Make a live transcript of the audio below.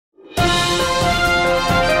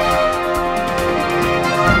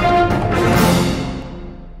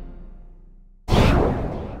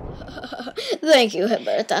Thank you,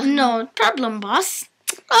 Roberta. No problem, boss.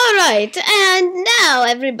 All right, and now,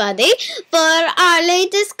 everybody, for our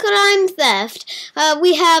latest crime theft.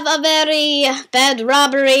 We have a very bad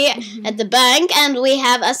robbery at the bank, and we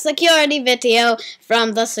have a security video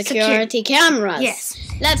from the security cameras. Yes.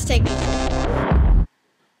 Let's take...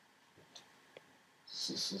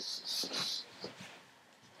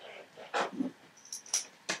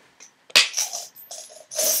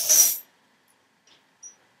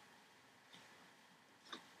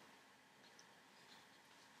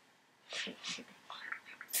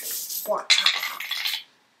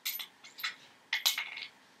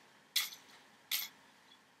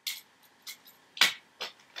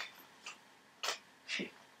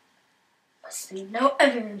 Must be no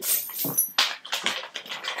evidence.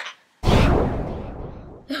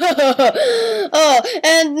 Oh,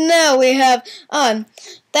 and now we have,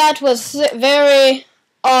 that was very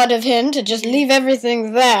odd of him to just leave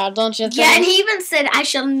everything there, don't you think? Yeah, and he even said, I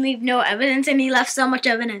shall leave no evidence, and he left so much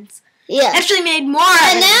evidence. Yeah. Actually made more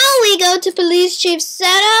And evidence. now we go to Police Chief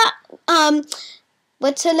Sarah,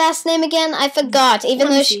 what's her last name again? I forgot, even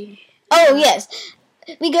though she... Oh, yes.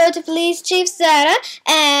 We go to Police Chief Sarah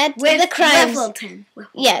at the crime... Wiffleton.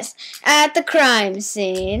 Yes, at the crime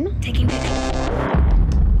scene. Taking pictures.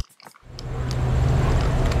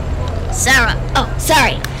 Sarah. Oh,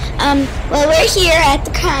 sorry. Well, we're here at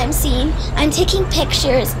the crime scene. I'm taking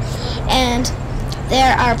pictures, and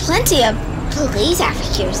there are plenty of police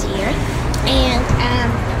officers here, and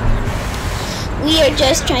we are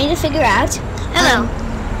just trying to figure out. Hello.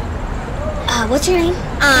 What's your name?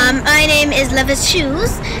 My name is Levis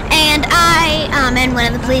Shoes, and I am one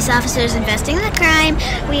of the police officers investigating the crime.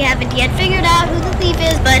 We haven't yet figured out who the thief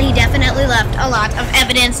is, but he definitely left a lot of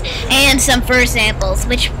evidence and some fur samples,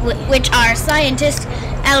 which our scientist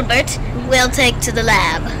Albert will take to the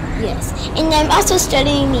lab. Yes, and I'm also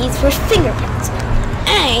studying these for fingerprints.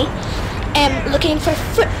 I am looking for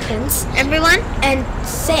footprints. Everyone? And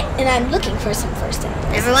I'm looking for some first samples.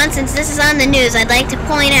 Everyone, since this is on the news, I'd like to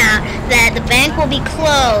point out that the bank will be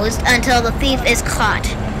closed until the thief is caught.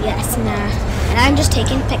 Yes, and I'm just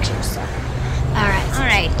taking pictures. So. All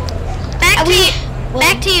right.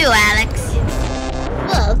 Back to you, Alex.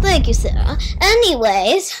 Well, thank you, Sarah.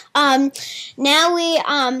 Anyways, now we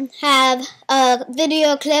have a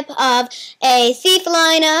video clip of a thief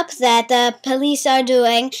lineup that the police are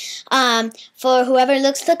doing for whoever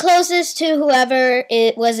looks the closest to whoever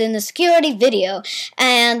it was in the security video.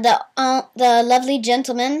 And the lovely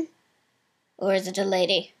gentleman, or is it a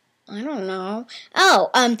lady? I don't know. Oh,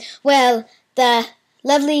 well, the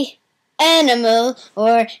lovely animal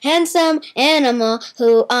or handsome animal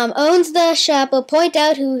who owns the shop will point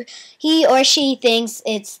out who he or she thinks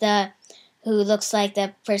it's who looks like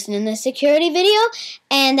the person in the security video,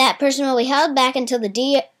 and that person will be held back until the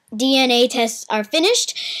DNA tests are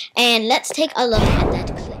finished. And let's take a look at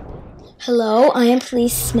that clip. Hello, I am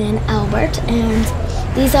policeman Albert, and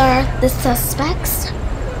these are the suspects.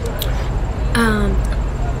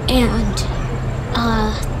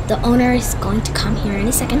 The owner is going to come here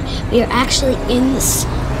any second. We are actually in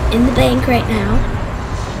the bank right now,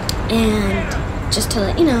 and just to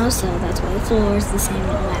let you know, so that's why the floor is the same and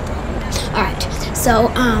all that. All right,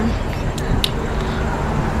 so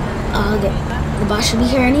the boss should be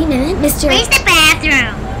here any minute, Mr. Where's the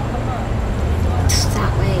bathroom?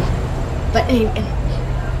 That way. But anyway,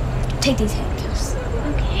 take these handcuffs.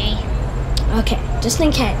 Okay, just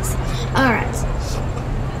in case. All right.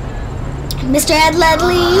 Mr. Ed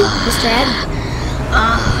Ledley. Mr. Ed.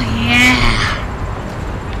 Oh, yeah.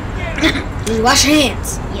 Did you wash your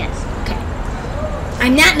hands? Yes. Okay.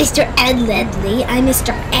 I'm not Mr. Ed Ledley. I'm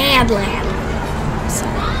Mr. Ad Ledley.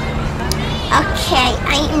 Okay,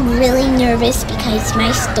 I am really nervous because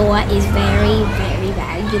my store is very, very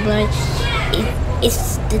valuable.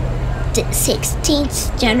 It's the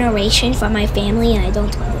 16th generation for my family, and I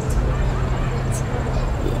don't want it.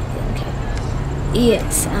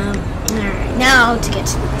 Yes, alright, now to get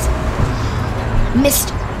to these.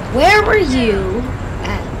 Mister, where were you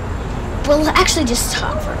at? Well, actually, just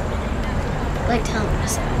talk for a minute. Like, tell me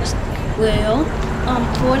yourself. Well, I'm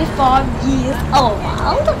 45 years old.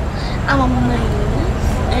 I'm a man,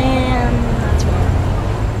 and that's right.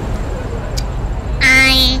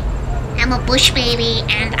 I am a bush baby,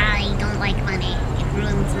 and I don't like money. It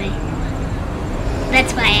ruins me.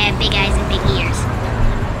 That's why I have big eyes and big ears.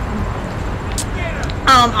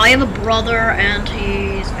 I have a brother, and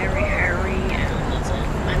he's very hairy, and that's it.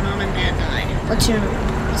 My mom and dad died. What's your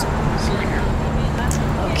name? Slinger.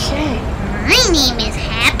 Okay. My name is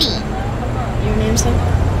Happy. Your name's like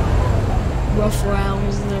Rough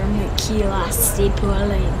Rouser McKeelasty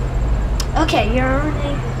Pauline. Okay, your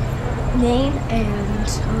name. name and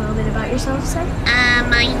a little bit about yourself, sir?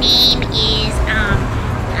 My name is,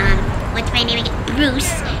 what's my name again?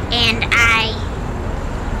 Bruce, and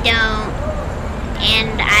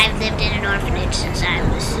I've lived in an orphanage since I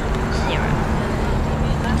was 0.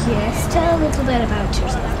 Yes, tell a little bit about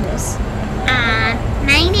yourself, miss.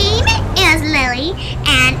 My name is Lily,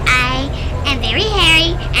 and I am very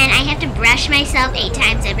hairy, and I have to brush myself 8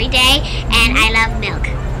 times every day, and I love milk.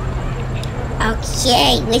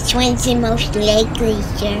 Okay, which one's the most likely,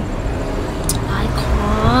 sir? I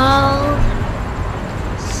call...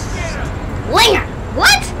 Slinger!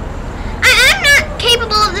 What? I'm not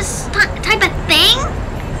capable of this type of thing.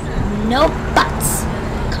 No buts.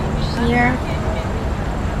 Come here.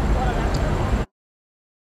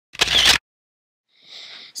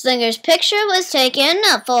 Slinger's picture was taken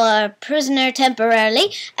for prisoner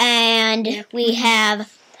temporarily, and we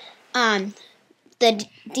have the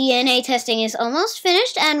DNA testing is almost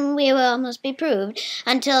finished, and we will almost be proved.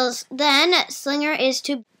 Until then, Slinger is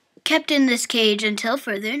to be kept in this cage until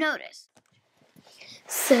further notice.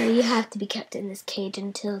 Sir, you have to be kept in this cage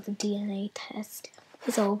until the DNA test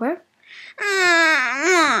is over.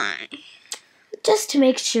 Just to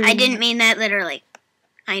make sure. I didn't mean that literally.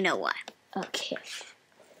 I know why. Okay.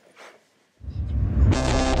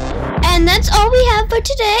 And that's all we have for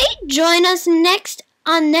today. Join us next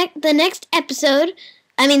on the next episode.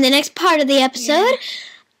 I mean, the next part of the episode.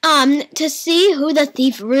 To see who the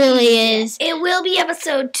thief really is. It will be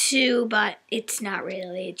episode 2, but it's not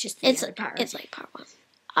really. It's just the other part. It's like part 1.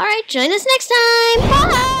 All right, join us next time.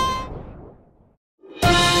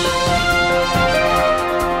 Bye.